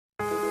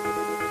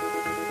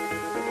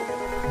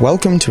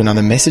Welcome to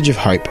another message of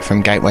hope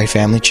from Gateway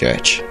Family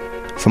Church.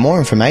 For more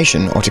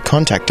information or to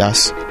contact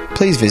us,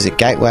 please visit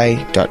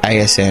gateway.asn.au.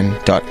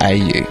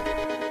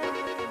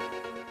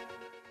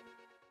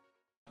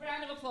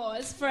 Round of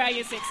applause for our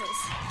Year Sixes.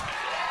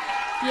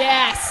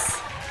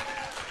 Yes.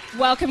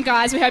 Welcome,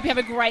 guys. We hope you have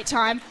a great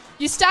time.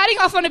 You're starting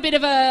off on a bit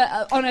of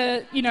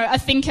a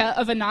thinker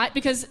of a night,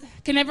 because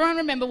can everyone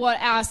remember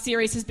what our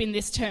series has been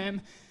this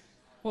term?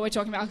 What we're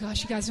talking about? Oh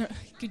gosh, you guys are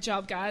good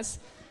job, guys.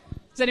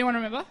 Does anyone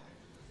remember?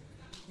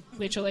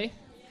 Literally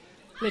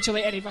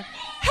anybody.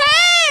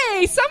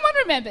 Hey, someone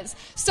remembers.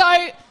 So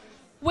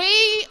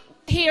we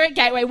here at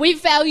Gateway, we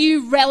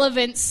value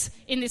relevance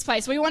in this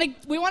place. We want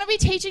to be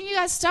teaching you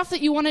guys stuff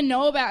that you want to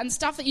know about and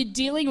stuff that you're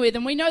dealing with,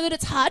 and we know that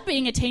it's hard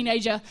being a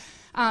teenager.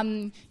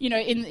 In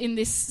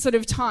this sort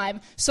of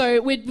time.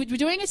 So we're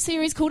doing a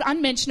series called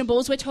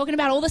Unmentionables. We're talking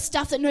about all the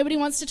stuff that nobody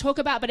wants to talk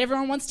about, but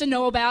everyone wants to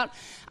know about.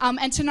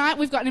 And tonight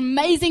we've got an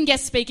amazing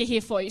guest speaker here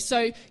for you.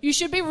 So you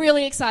should be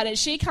really excited.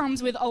 She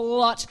comes with a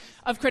lot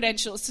of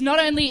credentials. So not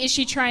only is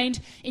she trained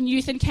in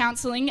youth and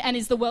counselling and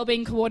is the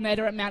wellbeing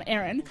coordinator at Mount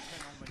Erin.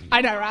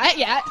 I know, right?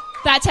 Yeah.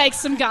 That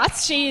takes some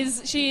guts. She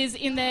is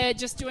in there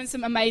just doing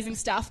some amazing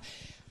stuff.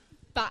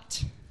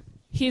 But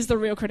here's the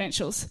real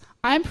credentials.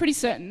 I am pretty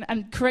certain,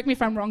 and correct me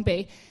if I'm wrong,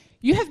 B,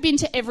 you have been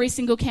to every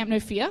single Camp No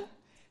Fear?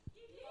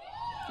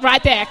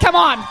 Right there. Come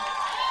on.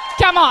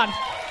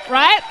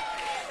 Right?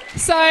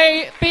 So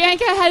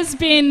Bianca has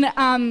been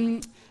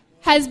a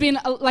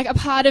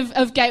part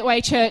of Gateway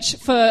Church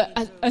for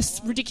a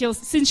ridiculous,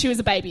 since she was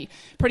a baby,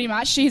 pretty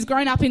much. She has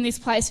grown up in this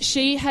place.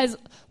 She has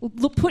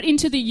put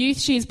into the youth,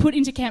 she has put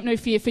into Camp No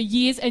Fear for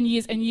years and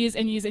years and years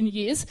and years and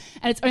years,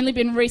 and it's only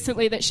been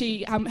recently that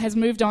she has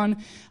moved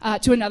on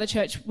to another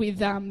church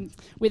with our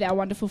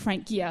wonderful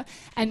Frank Gear,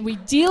 and we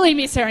dearly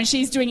miss her, and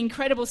she's doing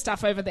incredible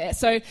stuff over there.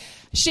 So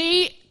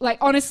she,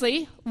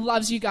 honestly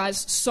loves you guys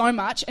so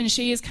much, and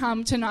she has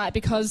come tonight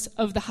because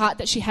of the heart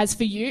that she has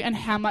for you and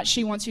how much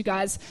she wants you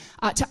guys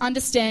to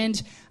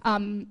understand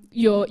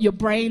your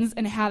brains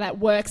and how that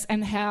works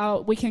and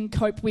how we can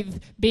cope with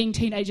being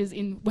teenagers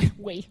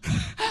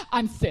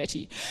I'm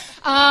 30.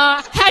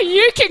 How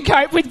you can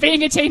cope with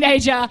being a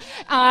teenager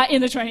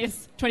in the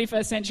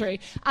 21st century.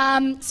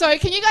 So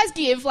can you guys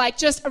give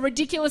just a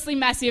ridiculously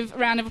massive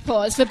round of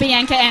applause for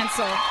Bianca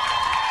Ansell?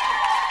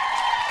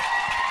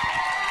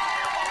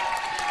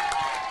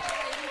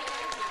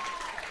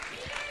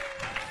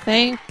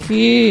 Thank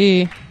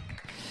you.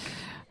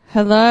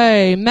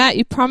 Hello. Matt,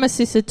 you promised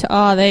this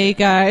there you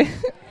go.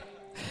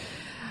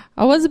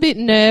 I was a bit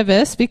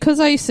nervous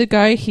because I used to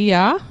go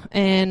here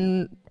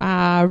and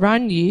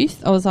run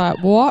youth. I was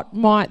like, what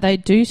might they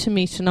do to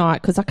me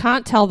tonight? Because I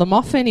can't tell them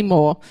off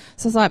anymore.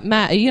 So I was like,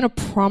 Matt, are you going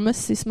to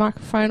promise this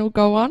microphone will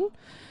go on?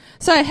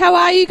 So how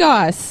are you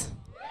guys?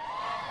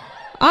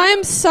 I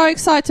am so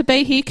excited to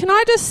be here. Can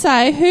I just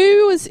say,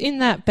 who was in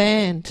that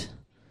band?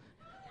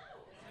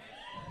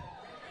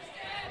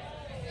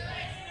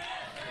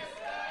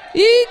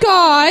 You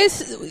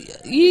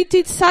guys, you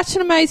did such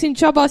an amazing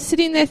job. I was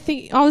sitting there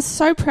thinking, I was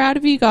so proud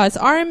of you guys.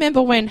 I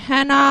remember when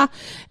Hannah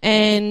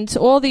and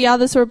all the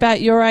others were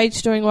about your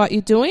age doing what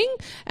you're doing,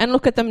 and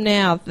look at them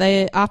now.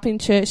 They're up in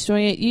church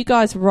doing it. You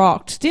guys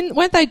rocked.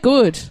 Weren't they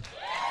good?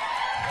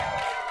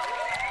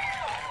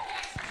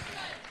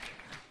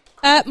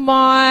 At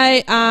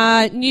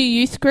my new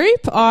youth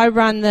group, I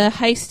run the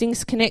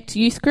Hastings Connect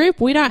youth group.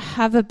 We don't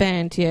have a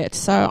band yet,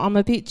 so I'm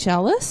a bit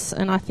jealous,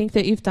 and I think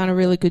that you've done a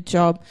really good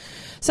job.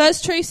 So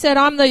as Tree said,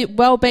 I'm the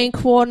wellbeing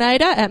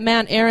coordinator at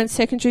Mount Erin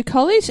Secondary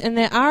College, and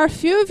there are a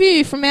few of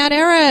you from Mount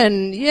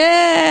Erin.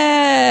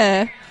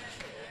 Yeah!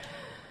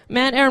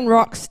 Mount Erin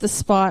rocks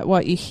despite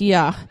what you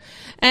hear.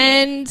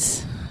 And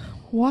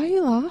why are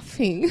you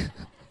laughing?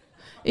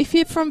 If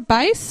you're from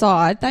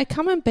Bayside, they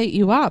come and beat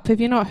you up.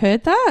 Have you not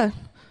heard that?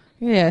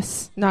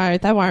 Yes. No,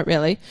 they won't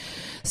really.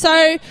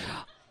 So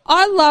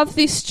I love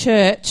this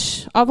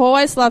church. I've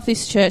always loved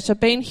this church. I've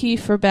been here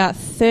for about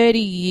 30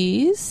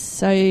 years,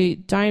 so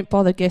don't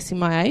bother guessing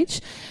my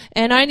age.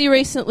 And I only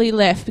recently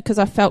left because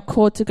I felt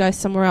called to go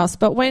somewhere else.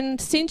 But when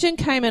St. John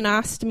came and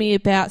asked me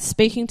about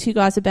speaking to you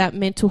guys about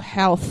mental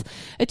health,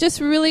 it just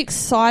really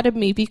excited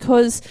me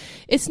because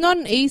it's not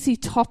an easy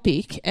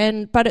topic,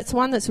 but it's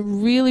one that's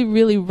really,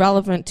 really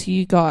relevant to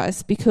you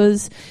guys,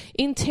 because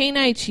in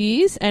teenage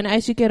years and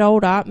as you get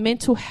older,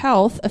 mental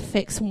health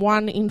affects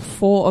 1 in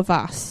 4 of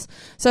us.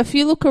 So if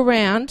you look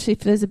around, if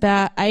there's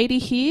about 80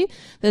 here,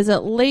 there's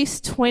at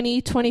least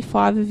 20,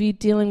 25 of you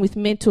dealing with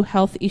mental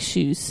health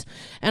issues.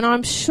 And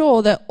I'm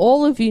sure that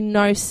all of you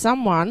know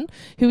someone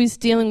who is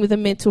dealing with a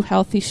mental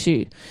health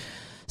issue.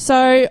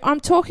 So I'm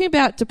talking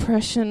about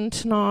depression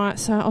tonight,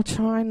 so I'll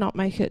try and not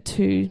make it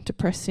too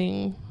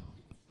depressing.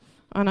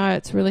 I know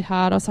it's really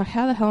hard. I was like,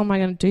 how the hell am I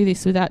going to do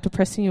this without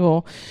depressing you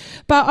all?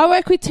 But I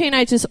work with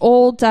teenagers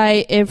all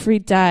day, every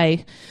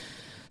day.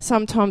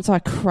 Sometimes I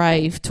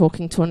crave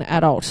talking to an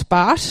adult,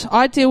 but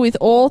I deal with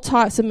all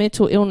types of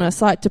mental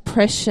illness like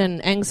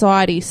depression,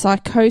 anxiety,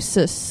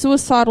 psychosis,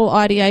 suicidal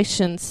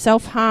ideation,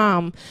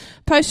 self-harm,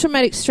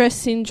 post-traumatic stress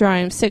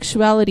syndrome,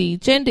 sexuality,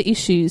 gender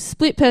issues,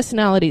 split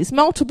personalities,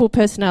 multiple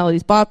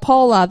personalities,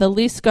 bipolar, the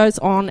list goes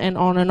on and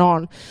on and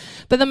on.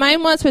 But the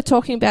main ones we're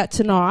talking about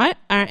tonight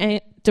are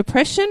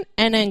depression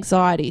and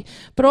anxiety,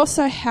 but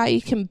also how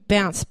you can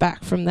bounce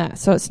back from that,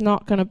 so it's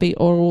not going to be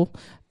all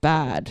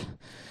bad.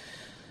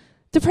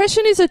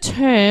 Depression is a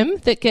term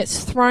that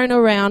gets thrown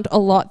around a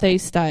lot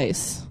these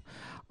days.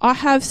 I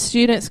have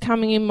students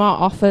coming in my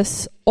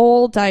office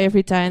all day,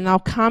 every day, and they'll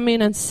come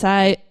in and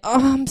say,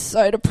 "Oh, I'm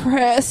so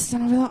depressed."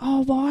 And I'll be like,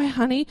 "Oh, why,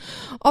 honey?"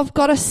 "I've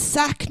got a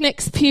sack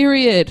next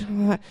period."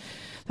 I'm like,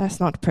 "That's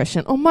not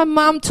depression." Or "My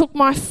mum took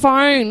my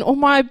phone," or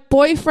 "My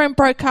boyfriend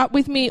broke up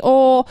with me,"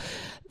 or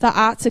the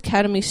Arts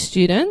Academy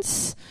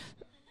students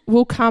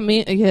will come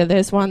in. Yeah,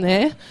 there's one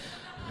there.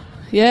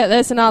 Yeah,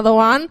 there's another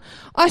one.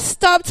 "I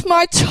stubbed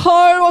my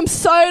toe. I'm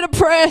so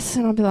depressed."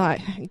 And I'll be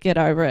like, "Get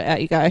over it.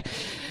 Out you go."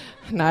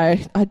 No,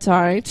 I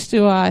don't.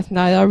 Do I?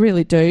 No, I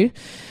really do.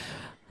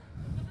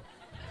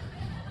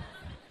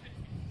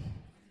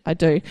 I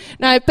do.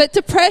 No, but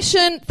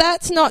depression,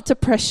 that's not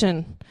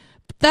depression.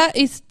 That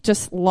is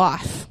just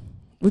life.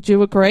 Would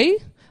you agree?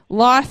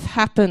 Life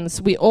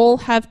happens. We all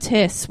have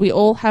tests. We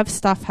all have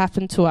stuff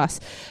happen to us.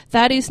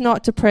 That is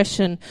not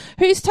depression.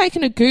 Who's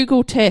taken a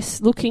Google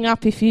test looking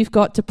up if you've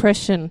got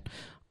depression?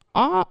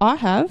 I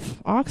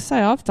have. I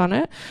say I've done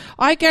it.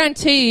 I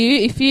guarantee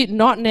you, if you,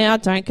 not now,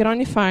 don't get on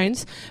your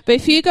phones, but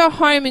if you go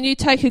home and you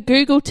take a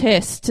Google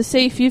test to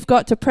see if you've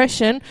got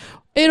depression,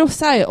 it'll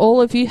say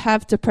all of you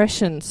have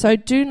depression. So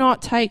do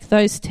not take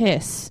those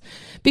tests.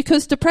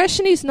 Because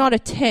depression is not a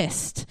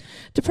test.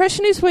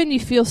 Depression is when you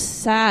feel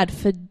sad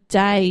for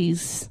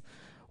days,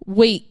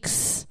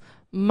 weeks,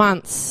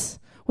 months.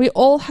 We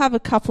all have a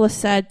couple of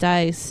sad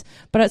days,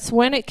 but it's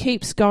when it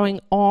keeps going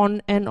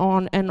on and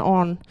on and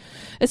on.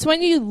 It's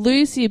when you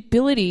lose the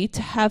ability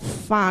to have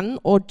fun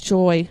or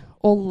joy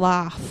or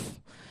laugh.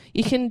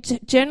 You can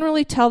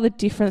generally tell the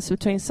difference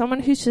between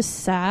someone who's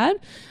just sad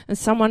and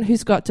someone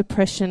who's got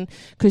depression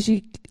because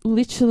you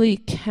literally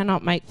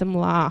cannot make them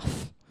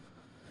laugh.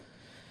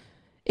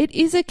 It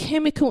is a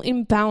chemical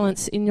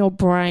imbalance in your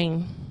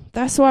brain.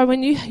 That's why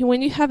when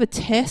you have a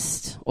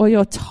test or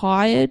you're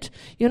tired,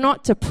 you're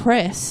not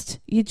depressed,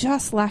 you're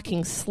just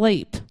lacking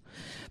sleep.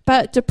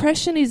 But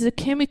depression is a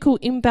chemical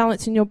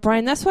imbalance in your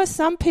brain. That's why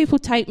some people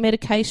take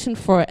medication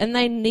for it and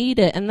they need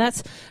it, and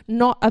that's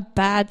not a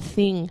bad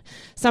thing.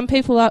 Some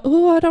people are,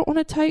 "Oh, I don't want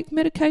to take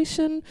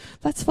medication.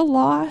 That's for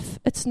life."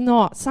 It's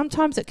not.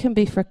 Sometimes it can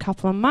be for a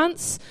couple of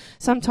months.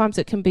 Sometimes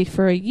it can be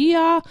for a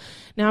year.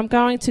 Now I'm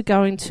going to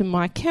go into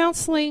my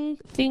counselling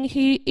thing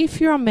here.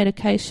 If you're on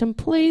medication,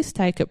 please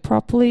take it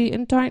properly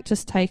and don't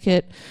just take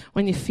it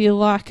when you feel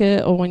like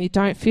it or when you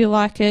don't feel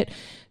like it.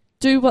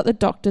 Do what the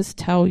doctors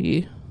tell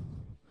you.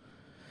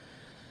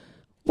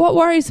 What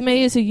worries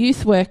me as a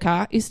youth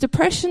worker is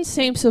depression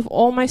seems to have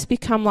almost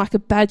become like a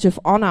badge of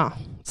honour.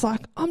 It's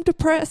like, "I'm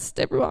depressed,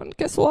 everyone.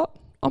 Guess what?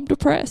 I'm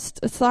depressed."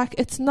 It's like,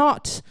 it's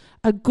not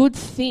a good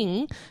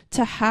thing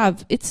to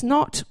have. It's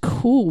not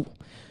cool.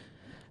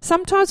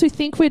 Sometimes we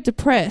think we're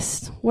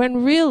depressed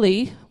when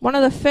really one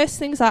of the first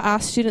things I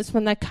ask students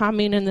when they come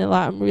in and they're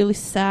like, "I'm really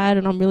sad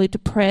and I'm really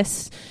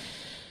depressed."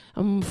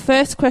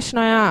 First question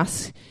I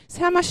ask is,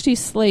 "How much do you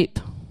sleep?"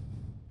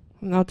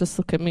 And they'll just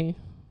look at me.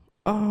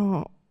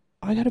 "Oh,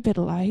 I go to bed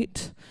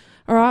late."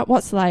 "All right,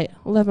 what's late?"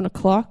 11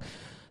 o'clock.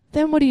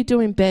 "Then what do you do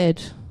in bed?"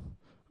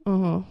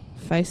 "Oh,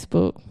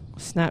 Facebook,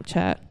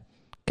 Snapchat,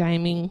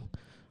 gaming,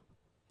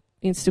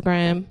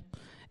 Instagram."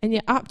 And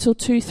you're up till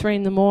 2, 3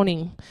 in the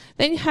morning.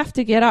 Then you have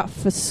to get up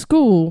for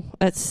school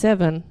at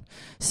 7.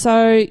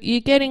 So you're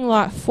getting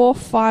like 4,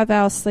 5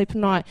 hours sleep a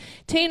night.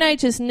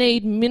 Teenagers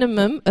need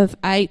minimum of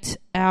 8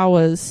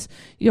 hours.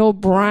 Your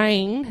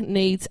brain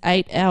needs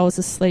 8 hours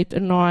of sleep a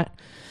night.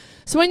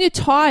 So when you're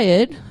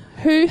tired,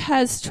 who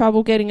has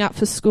trouble getting up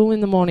for school in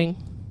the morning?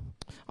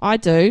 I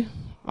do.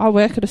 I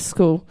work at a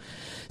school.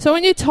 So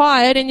when you're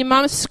tired and your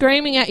mum's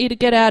screaming at you to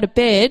get out of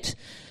bed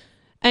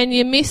and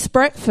you miss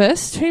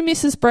breakfast, who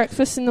misses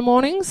breakfast in the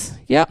mornings?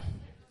 Yep.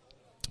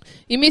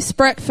 You miss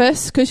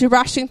breakfast because you're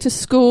rushing to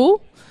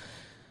school.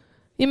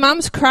 Your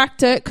mum's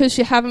cracked it because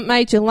you haven't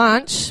made your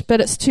lunch,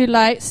 but it's too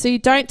late, so you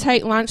don't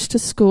take lunch to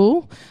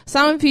school.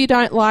 Some of you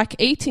don't like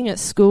eating at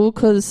school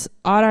because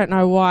I don't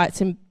know why. It's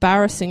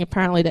embarrassing,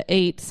 apparently, to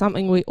eat,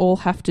 something we all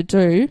have to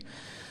do.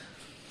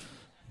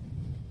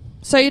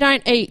 So you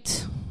don't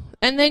eat.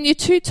 And then you're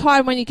too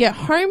tired when you get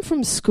home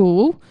from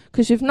school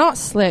because you've not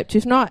slept,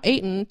 you've not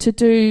eaten, to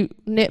do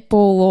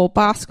netball or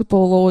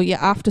basketball or your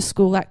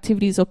after-school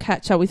activities or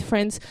catch up with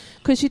friends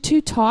because you're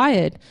too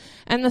tired.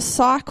 And the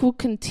cycle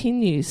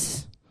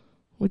continues.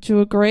 Would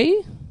you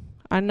agree?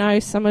 I know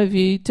some of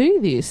you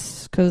do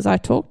this because I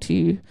talk to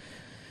you.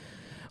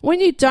 When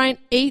you don't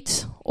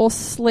eat or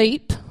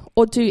sleep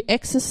or do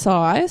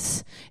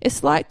exercise,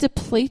 it's like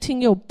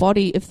depleting your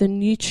body of the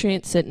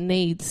nutrients it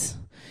needs.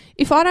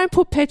 If I don't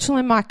put petrol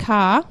in my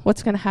car,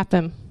 what's going to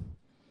happen?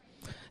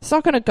 It's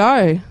not going to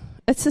go.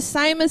 It's the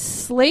same as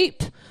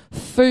sleep,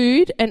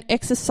 food, and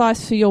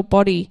exercise for your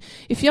body.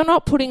 If you're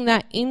not putting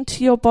that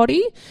into your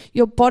body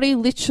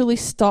literally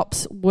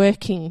stops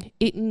working.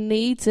 It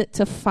needs it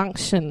to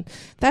function.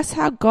 That's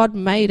how God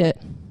made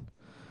it.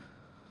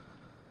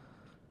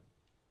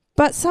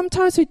 But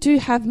sometimes we do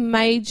have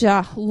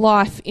major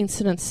life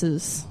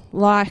incidences,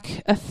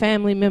 like a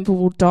family member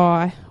will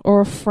die or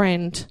a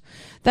friend.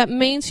 That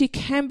means you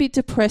can be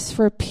depressed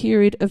for a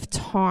period of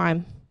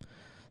time.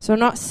 So I'm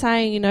not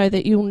saying,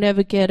 that you'll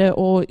never get it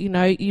or,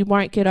 you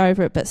won't get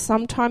over it, but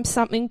sometimes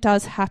something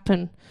does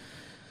happen.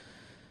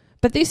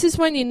 But this is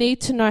when you need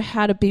to know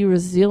how to be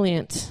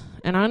resilient.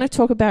 And I'm going to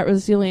talk about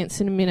resilience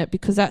in a minute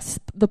because that's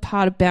the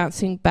part of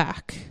bouncing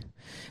back.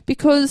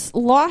 Because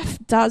life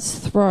does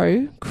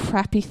throw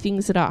crappy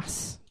things at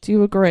us. Do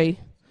you agree?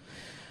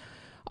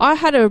 I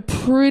had a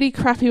pretty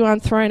crappy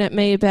one thrown at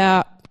me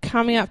about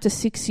coming up to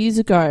 6 years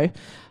ago.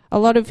 A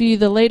lot of you,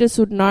 the leaders,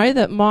 would know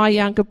that my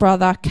younger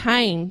brother,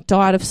 Cain,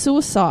 died of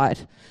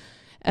suicide.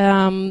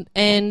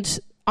 And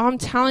I'm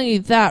telling you,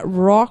 that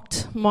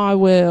rocked my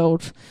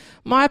world.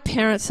 My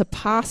parents are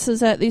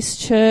pastors at this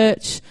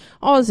church.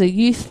 I was a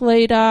youth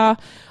leader.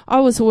 I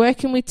was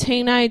working with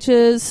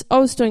teenagers. I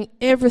was doing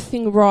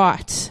everything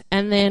right.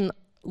 And then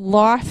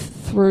life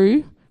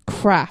threw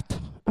crap.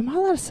 Am I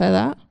allowed to say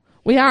that?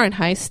 We are in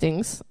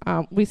Hastings.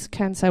 We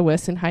can say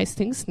worse in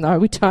Hastings. No,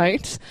 we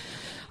don't.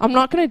 I'm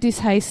not going to diss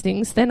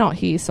Hastings. They're not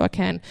here, so I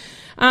can.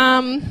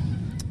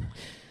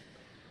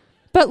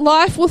 But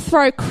life will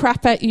throw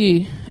crap at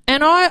you.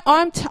 And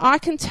I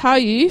can tell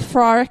you,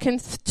 for I reckon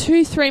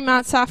 2-3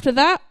 months after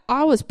that,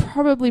 I was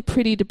probably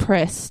pretty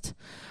depressed.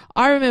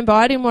 I remember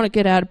I didn't want to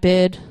get out of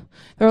bed.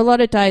 There were a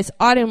lot of days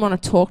I didn't want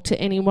to talk to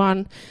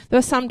anyone. There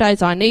were some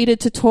days I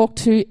needed to talk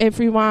to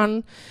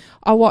everyone.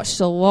 I watched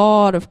a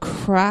lot of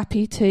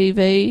crappy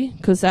TV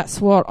because that's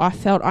what I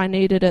felt I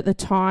needed at the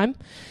time.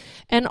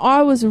 And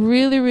I was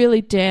really,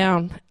 really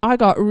down. I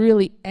got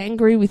really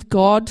angry with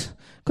God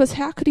because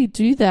how could he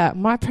do that?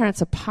 My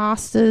parents are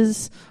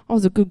pastors. I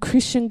was a good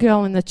Christian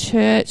girl in the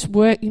church,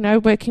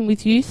 working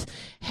with youth.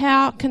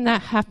 How can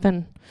that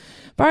happen?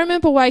 But I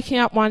remember waking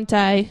up one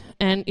day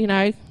and,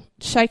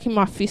 shaking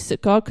my fist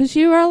at God because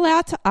you are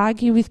allowed to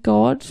argue with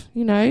God,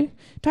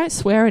 Don't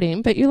swear at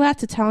him, but you're allowed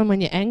to tell him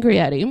when you're angry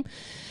at him.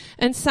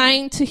 And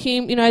saying to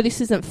him,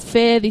 this isn't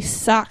fair, this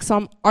sucks,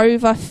 I'm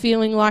over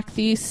feeling like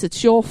this,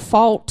 it's your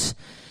fault.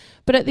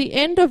 But at the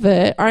end of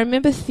it, I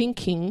remember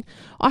thinking,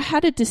 I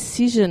had a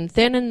decision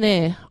then and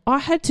there. I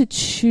had to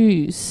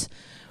choose.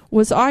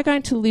 Was I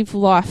going to live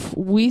life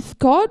with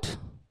God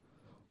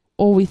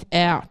or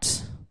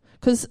without?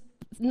 Because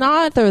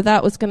neither of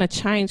that was going to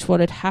change what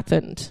had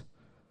happened.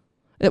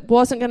 It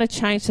wasn't going to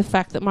change the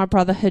fact that my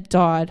brother had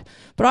died.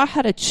 But I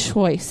had a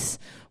choice.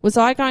 Was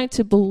I going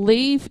to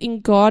believe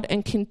in God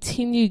and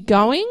continue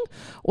going?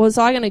 Or was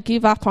I going to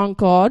give up on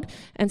God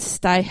and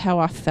stay how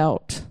I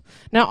felt?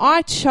 Now,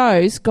 I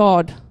chose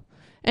God.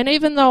 And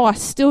even though I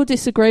still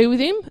disagree with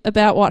him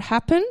about what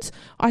happened,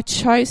 I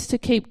chose to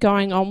keep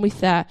going on with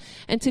that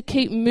and to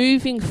keep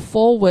moving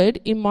forward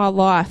in my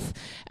life.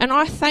 And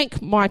I thank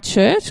my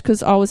church,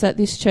 because I was at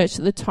this church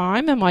at the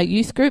time, and my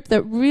youth group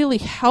that really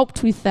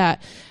helped with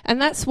that.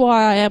 And that's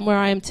why I am where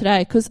I am today,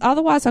 because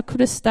otherwise I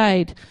could have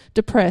stayed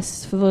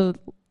depressed for the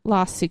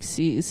last 6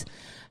 years.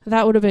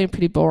 That would have been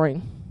pretty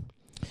boring.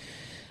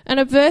 And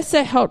a verse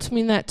that helped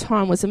me in that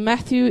time was in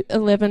Matthew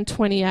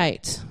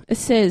 11:28. It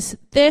says,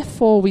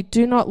 "Therefore we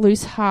do not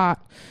lose heart.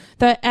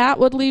 Though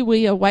outwardly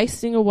we are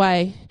wasting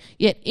away,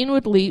 yet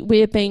inwardly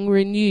we are being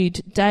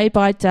renewed day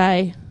by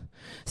day."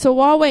 So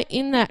while we're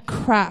in that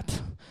crap,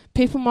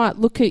 people might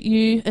look at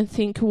you and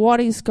think, what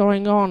is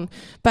going on?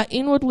 But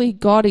inwardly,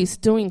 God is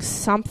doing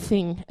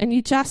something. And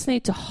you just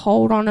need to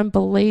hold on and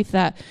believe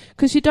that.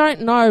 Because you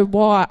don't know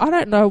why. I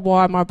don't know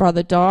why my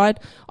brother died.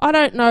 I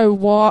don't know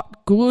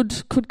what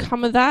good could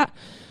come of that.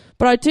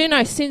 But I do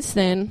know since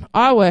then,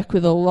 I work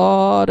with a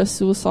lot of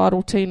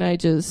suicidal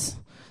teenagers.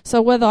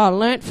 So whether I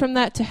learnt from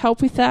that to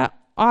help with that,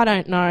 I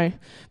don't know.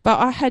 But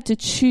I had to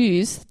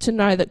choose to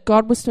know that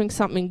God was doing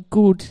something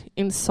good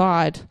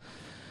inside.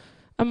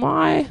 Am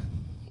I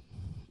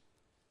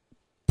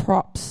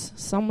props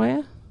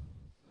somewhere?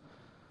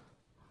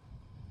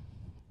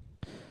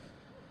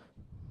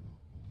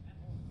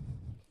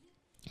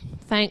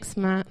 Thanks,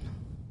 Matt.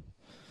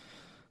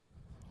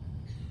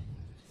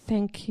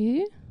 Thank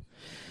you.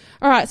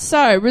 All right,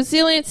 so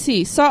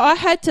resiliency. So I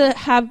had to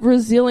have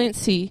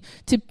resiliency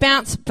to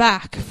bounce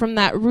back from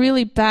that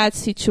really bad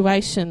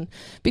situation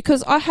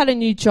because I had a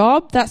new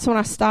job. That's when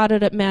I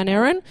started at Mount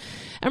Erin.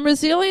 And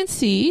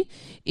resiliency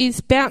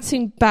is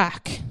bouncing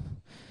back.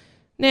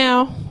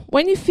 Now,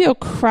 when you feel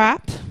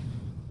crap,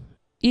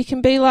 you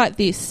can be like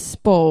this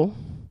ball.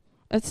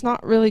 It's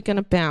not really going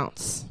to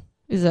bounce,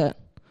 is it?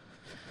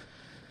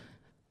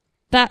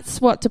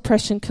 That's what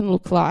depression can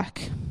look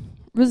like.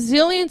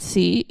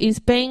 Resiliency is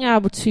being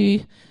able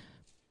to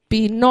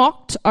be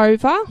knocked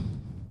over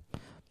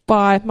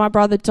by my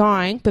brother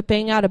dying, but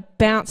being able to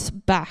bounce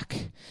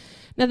back.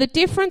 Now, the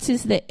difference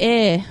is the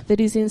air that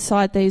is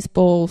inside these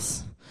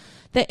balls.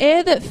 The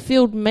air that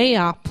filled me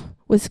up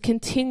was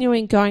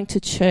continuing going to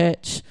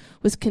church,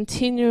 was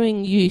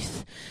continuing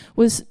youth,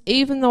 was,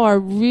 even though I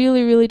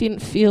really, really didn't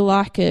feel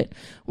like it,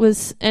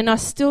 was, and I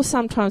still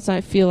sometimes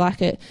don't feel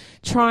like it,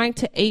 trying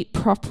to eat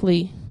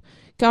properly,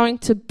 going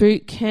to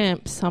boot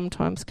camp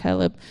sometimes,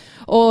 Caleb,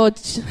 or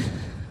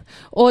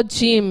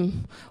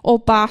gym, or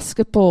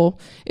basketball.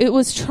 It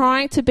was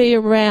trying to be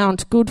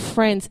around good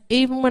friends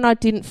even when I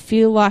didn't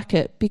feel like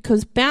it,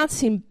 because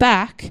bouncing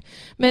back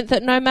meant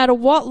that no matter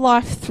what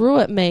life threw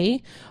at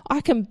me, I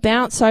can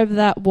bounce over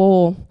that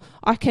wall.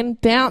 I can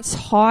bounce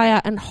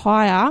higher and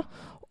higher,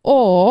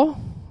 or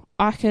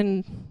I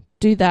can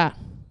do that.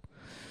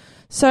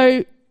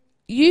 So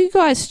you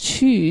guys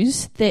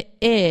choose the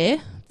air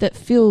that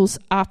fills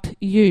up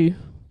you.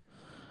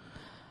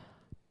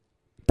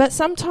 But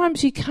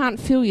sometimes you can't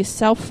fill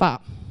yourself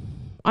up.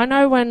 I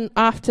know when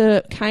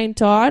after Cain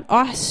died,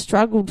 I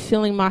struggled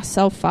filling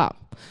myself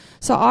up.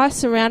 So I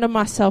surrounded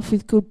myself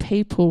with good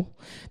people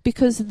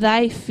because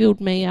they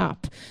filled me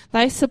up.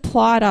 They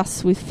supplied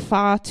us with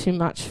far too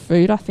much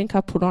food. I think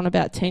I put on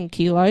about 10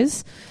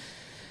 kilos.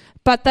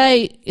 But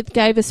it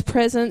gave us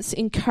presents,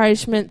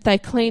 encouragement. They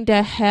cleaned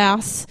our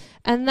house.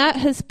 And that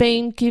has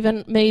been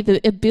given me the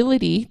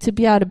ability to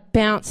be able to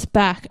bounce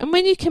back. And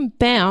when you can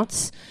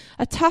bounce,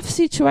 a tough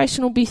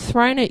situation will be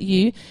thrown at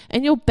you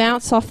and you'll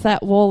bounce off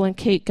that wall and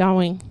keep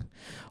going.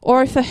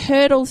 Or if a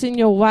hurdle's in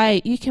your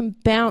way, you can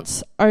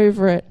bounce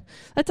over it.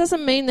 That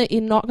doesn't mean that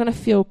you're not going to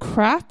feel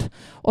crap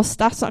or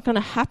stuff's not going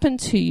to happen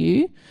to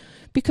you,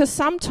 because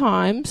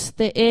sometimes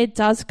the air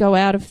does go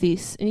out of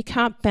this and you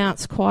can't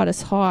bounce quite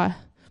as high.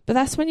 But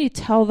that's when you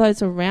tell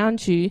those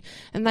around you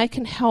and they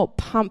can help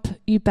pump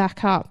you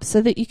back up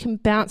so that you can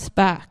bounce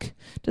back.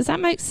 Does that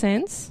make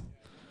sense?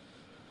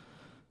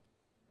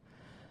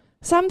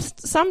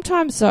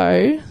 Sometimes,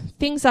 though,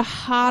 things are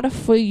harder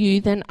for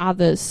you than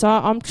others. So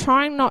I'm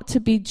trying not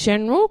to be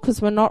general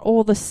because we're not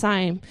all the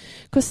same.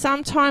 Because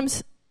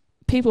sometimes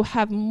people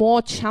have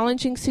more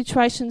challenging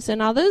situations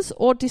than others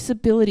or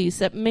disabilities.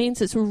 That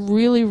means it's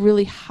really,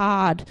 really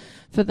hard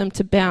for them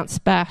to bounce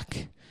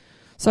back.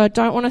 So I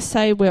don't want to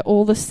say we're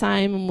all the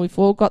same and we've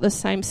all got the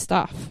same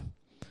stuff.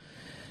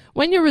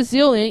 When you're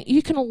resilient,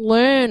 you can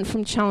learn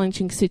from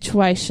challenging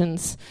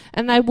situations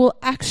and they will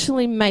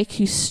actually make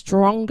you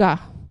stronger.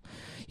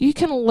 You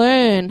can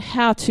learn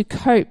how to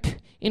cope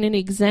in an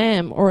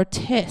exam or a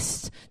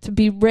test to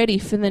be ready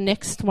for the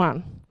next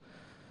one.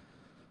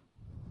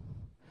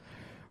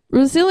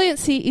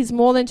 Resiliency is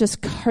more than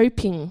just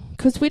coping,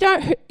 because you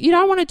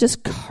don't want to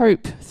just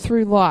cope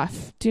through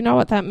life. Do you know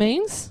what that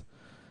means?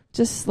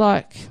 Just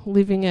like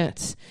living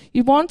it.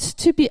 You want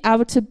to be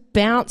able to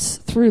bounce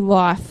through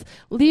life,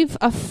 live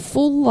a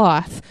full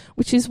life,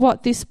 which is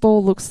what this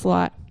ball looks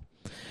like.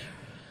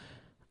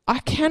 I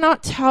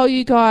cannot tell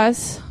you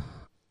guys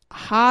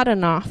hard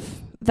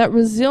enough that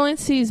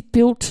resiliency is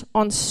built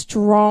on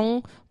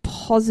strong,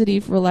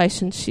 positive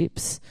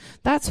relationships.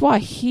 That's why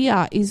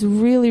here is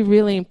really,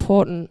 really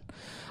important.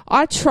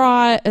 I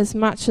try, as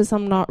much as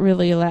I'm not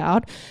really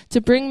allowed,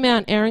 to bring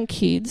Mount Erin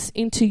kids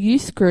into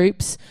youth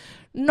groups,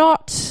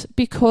 not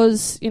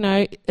because,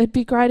 it'd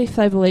be great if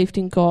they believed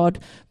in God,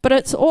 but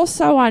it's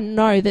also, I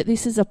know that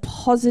this is a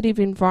positive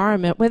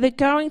environment where they're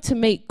going to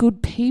meet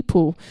good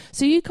people.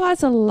 So you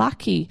guys are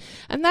lucky.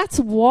 And that's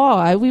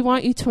why we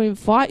want you to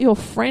invite your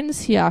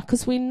friends here,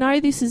 because we know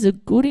this is a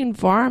good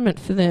environment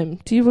for them.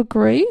 Do you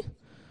agree?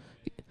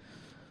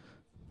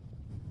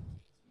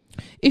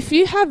 If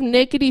you have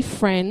negative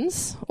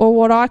friends, or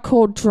what I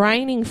call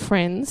draining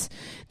friends,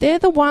 they're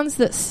the ones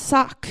that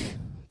suck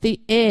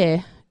the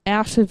air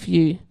out of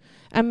you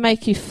and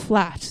make you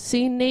flat. So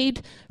you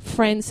need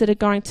friends that are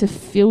going to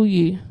fill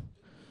you.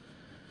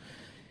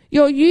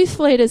 Your youth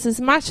leaders, as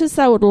much as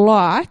they would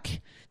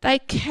like, they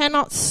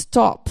cannot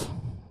stop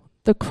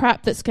the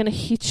crap that's going to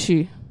hit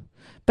you,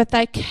 but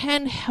they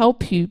can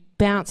help you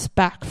bounce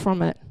back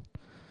from it.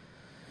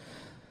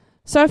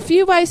 So a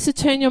few ways to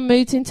turn your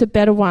moods into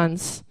better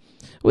ones.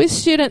 With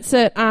students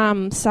that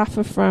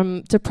suffer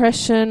from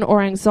depression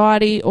or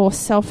anxiety or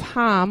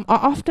self-harm, I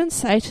often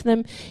say to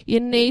them, you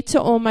need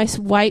to almost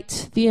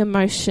wait the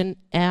emotion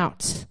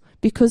out,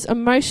 because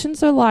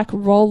emotions are like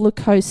roller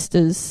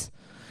coasters.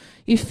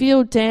 You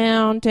feel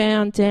down,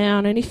 down,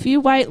 down, and if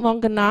you wait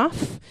long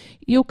enough,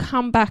 you'll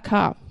come back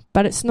up.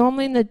 But it's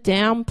normally in the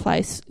down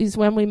place is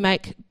when we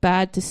make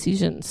bad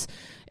decisions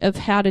of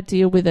how to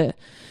deal with it.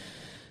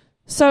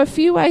 So a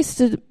few ways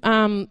to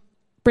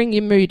bring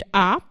your mood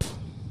up.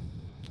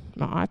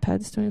 My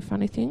iPad's doing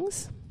funny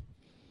things.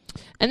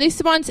 And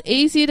this one's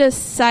easier to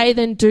say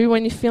than do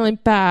when you're feeling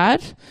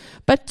bad,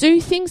 but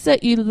do things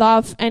that you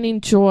love and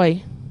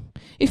enjoy.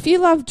 If you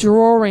love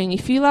drawing,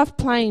 if you love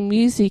playing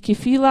music,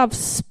 if you love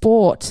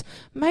sport,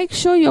 make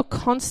sure you're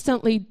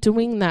constantly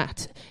doing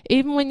that,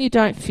 even when you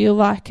don't feel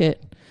like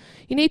it.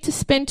 You need to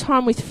spend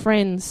time with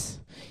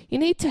friends. You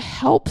need to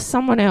help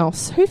someone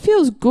else. Who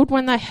feels good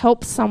when they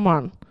help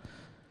someone?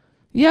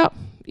 Yep,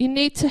 you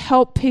need to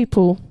help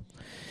people.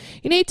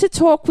 You need to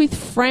talk with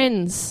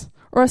friends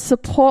or a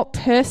support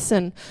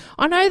person.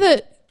 I know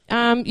that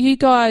You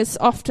guys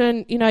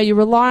often, you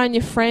rely on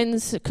your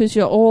friends because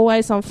you're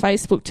always on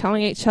Facebook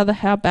telling each other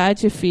how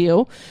bad you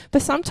feel.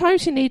 But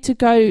sometimes you need to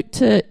go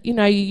to,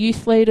 your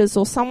youth leaders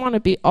or someone a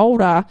bit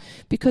older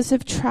because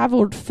they've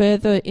travelled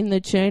further in the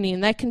journey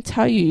and they can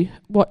tell you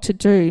what to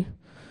do.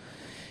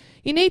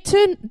 You need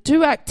to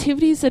do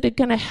activities that are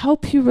going to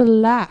help you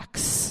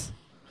relax.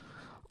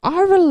 I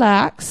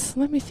relax.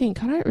 Let me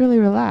think. I don't really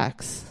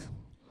relax.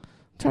 I'm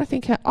trying to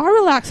think. I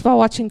relax by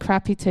watching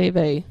crappy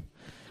TV.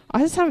 I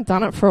just haven't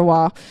done it for a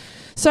while.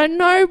 So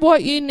know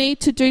what you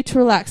need to do to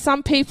relax.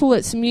 Some people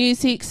it's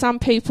music. Some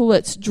people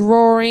it's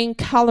drawing,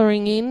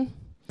 colouring in.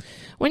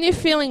 When you're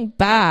feeling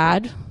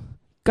bad,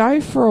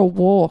 go for a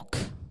walk.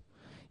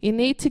 You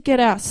need to get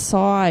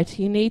outside.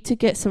 You need to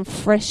get some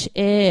fresh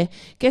air.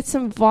 Get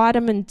some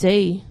vitamin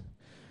D.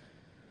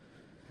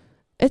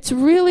 It's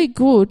really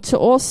good to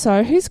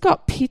also, who's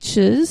got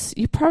pictures?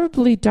 You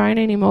probably don't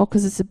anymore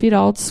because it's a bit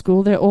old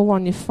school. They're all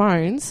on your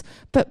phones.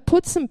 But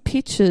put some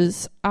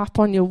pictures up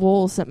on your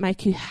walls that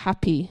make you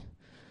happy.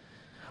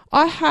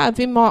 I have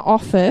in my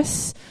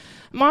office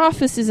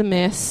is a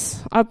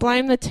mess. I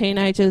blame the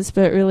teenagers,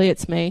 but really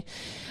it's me.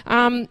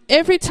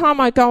 Every time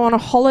I go on a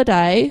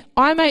holiday,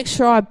 I make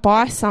sure I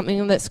buy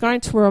something that's going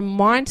to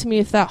remind me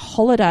of that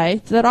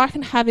holiday that I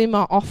can have in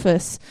my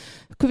office.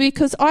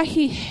 Because I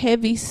hear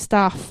heavy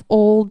stuff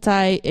all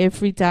day,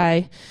 every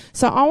day.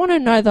 So I want to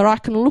know that I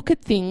can look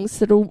at things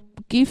that will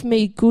give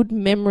me good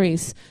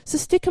memories. So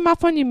stick them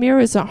up on your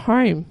mirrors at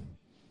home.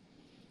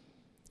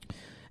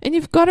 And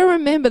you've got to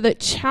remember that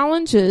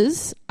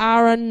challenges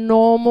are a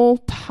normal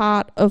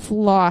part of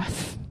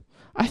life.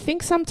 I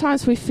think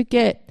sometimes we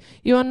forget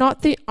you are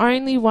not the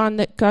only one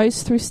that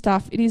goes through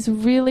stuff. It is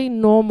really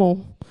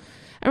normal.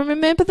 And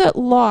remember that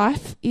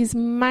life is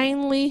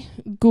mainly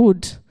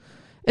good.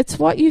 It's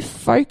what you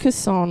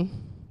focus on.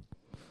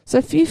 So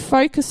if you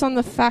focus on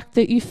the fact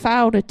that you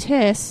failed a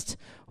test,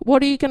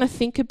 what are you going to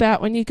think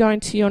about when you go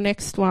into your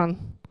next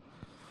one?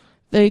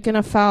 That you're going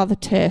to fail the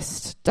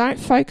test. Don't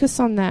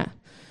focus on that.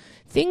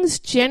 Things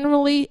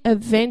generally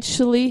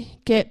eventually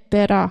get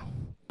better.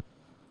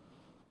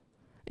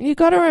 And you've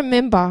got to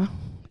remember,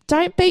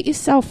 don't beat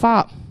yourself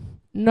up.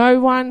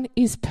 No one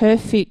is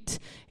perfect,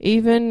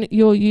 even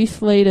your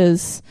youth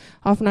leaders.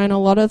 I've known a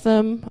lot of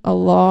them a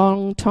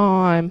long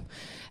time.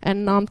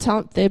 And I'm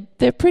telling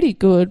they're pretty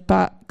good,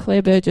 but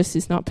Claire Burgess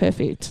is not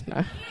perfect.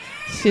 No,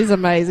 she's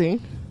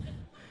amazing.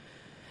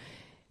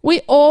 We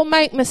all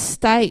make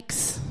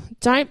mistakes.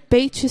 Don't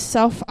beat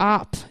yourself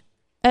up.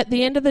 At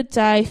the end of the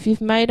day, if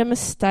you've made a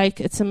mistake,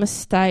 it's a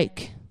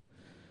mistake.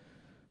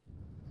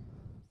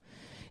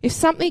 If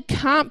something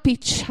can't be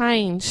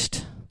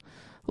changed,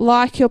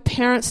 like your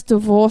parents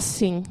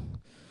divorcing,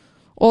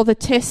 or the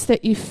test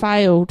that you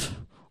failed,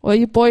 or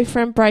your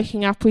boyfriend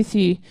breaking up with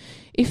you,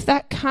 if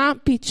that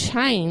can't be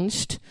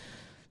changed,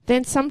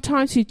 then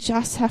sometimes you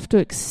just have to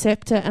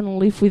accept it and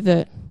live with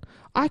it.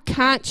 I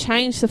can't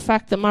change the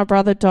fact that my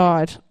brother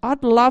died.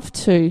 I'd love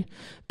to,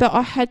 but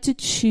I had to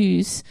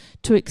choose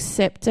to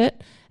accept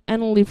it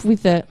and live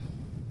with it.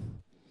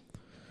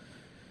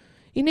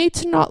 You need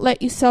to not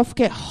let yourself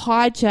get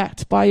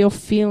hijacked by your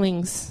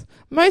feelings.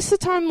 Most of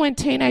the time when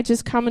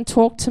teenagers come and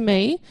talk to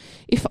me,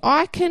 if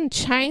I can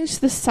change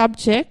the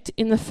subject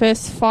in the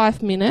first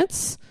 5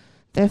 minutes,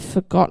 they've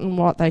forgotten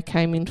what they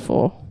came in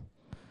for.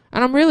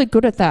 And I'm really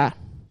good at that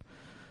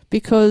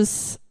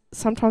because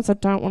sometimes I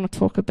don't want to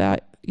talk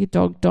about your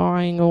dog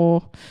dying,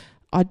 or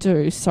I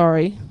do,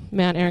 sorry,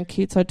 Mount Erin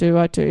kids, I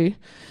do.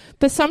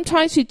 But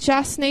sometimes you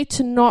just need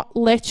to not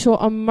let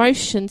your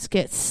emotions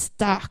get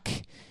stuck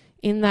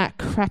in that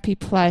crappy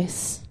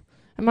place.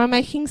 Am I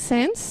making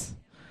sense?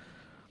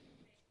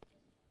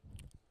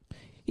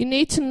 You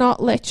need to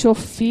not let your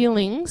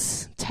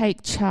feelings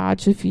take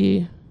charge of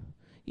you.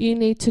 You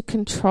need to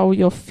control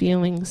your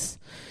feelings.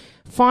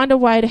 Find a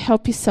way to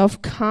help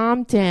yourself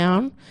calm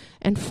down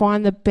and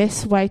find the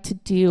best way to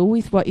deal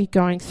with what you're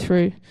going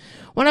through.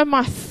 One of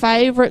my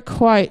favourite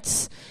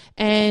quotes,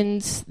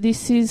 and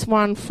this is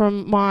one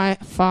from my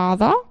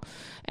father,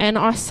 and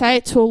I say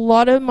it to a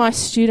lot of my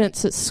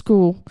students at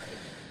school,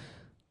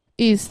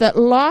 is that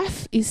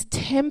life is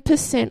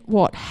 10%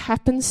 what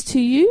happens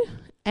to you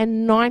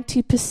and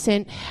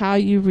 90% how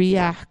you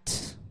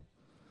react.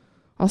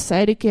 I'll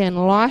say it again.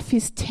 Life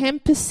is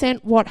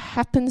 10% what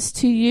happens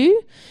to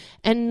you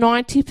and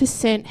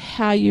 90%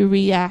 how you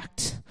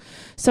react.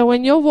 So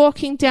when you're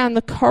walking down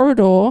the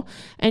corridor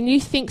and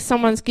you think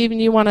someone's giving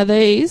you one of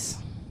these,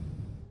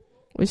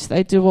 which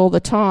they do all the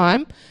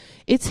time,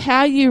 it's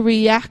how you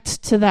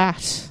react to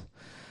that.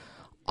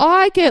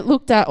 I get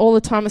looked at all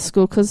the time at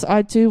school because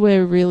I do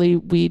wear really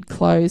weird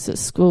clothes at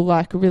school,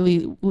 like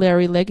really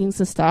leery leggings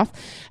and stuff.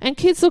 And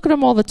kids look at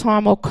them all the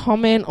time or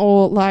comment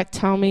or like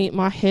tell me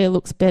my hair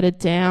looks better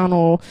down,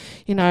 or,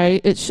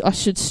 I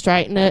should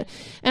straighten it.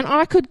 And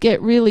I could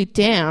get really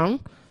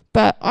down,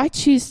 but I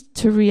choose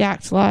to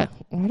react like,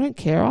 I don't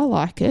care, I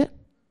like it.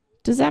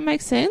 Does that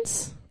make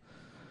sense?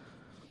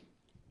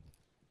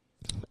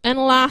 And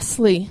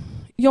lastly,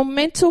 your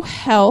mental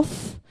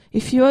health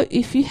If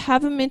you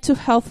have a mental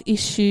health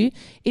issue,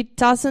 it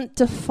doesn't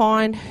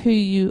define who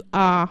you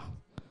are.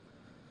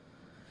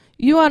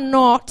 You are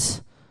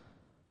not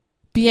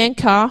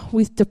Bianca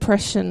with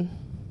depression.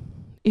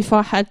 If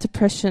I had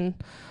depression,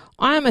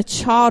 I am a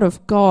child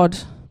of God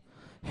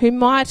who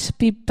might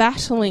be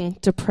battling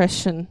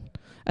depression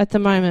at the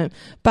moment,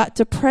 but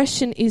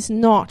depression is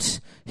not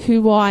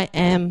who I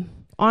am.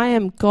 I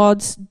am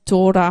God's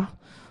daughter.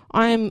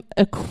 I am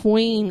a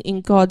queen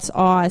in God's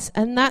eyes,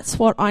 and that's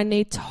what I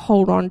need to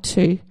hold on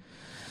to.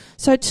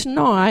 So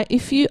tonight,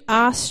 if you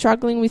are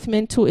struggling with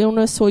mental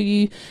illness or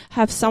you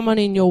have someone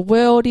in your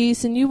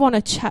worldies and you want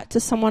to chat to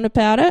someone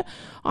about it,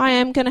 I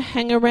am going to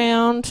hang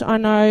around. I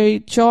know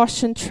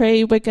Josh and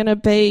Tree, we're going to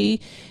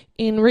be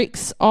in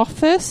Rick's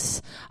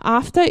office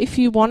after if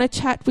you want to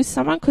chat with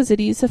someone, because it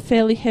is a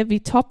fairly heavy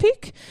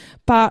topic.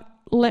 But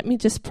let me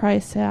just pray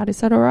us out. Is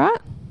that all right?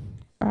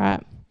 All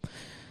right.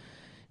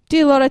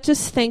 Dear Lord, I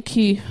just thank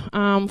you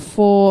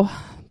for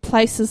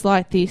places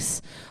like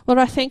this. Lord,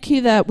 I thank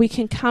you that we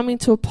can come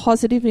into a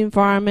positive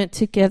environment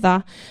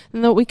together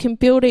and that we can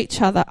build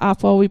each other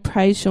up while we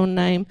praise your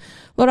name.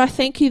 Lord, I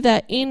thank you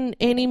that in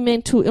any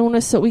mental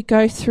illness that we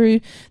go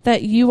through,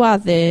 that you are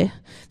there,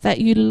 that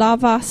you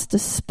love us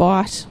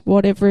despite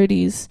whatever it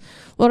is.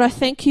 Lord, I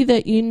thank you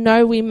that you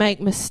know we make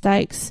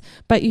mistakes,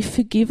 but you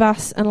forgive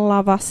us and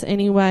love us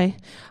anyway.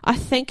 I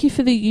thank you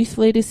for the youth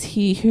leaders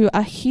here who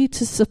are here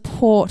to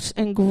support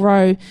and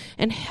grow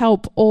and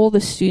help all the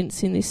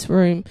students in this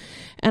room.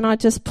 And I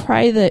just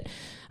pray that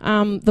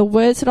the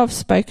words that I've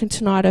spoken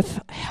tonight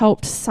have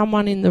helped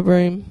someone in the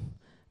room.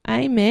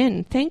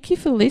 Amen. Thank you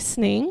for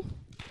listening.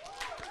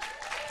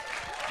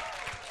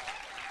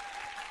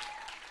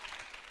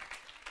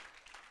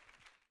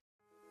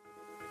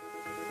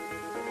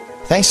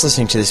 Thanks for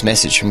listening to this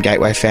message from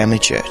Gateway Family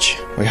Church.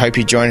 We hope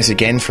you join us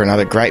again for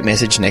another great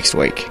message next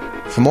week.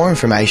 For more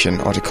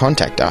information or to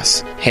contact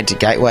us, head to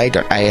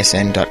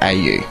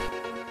gateway.asn.au.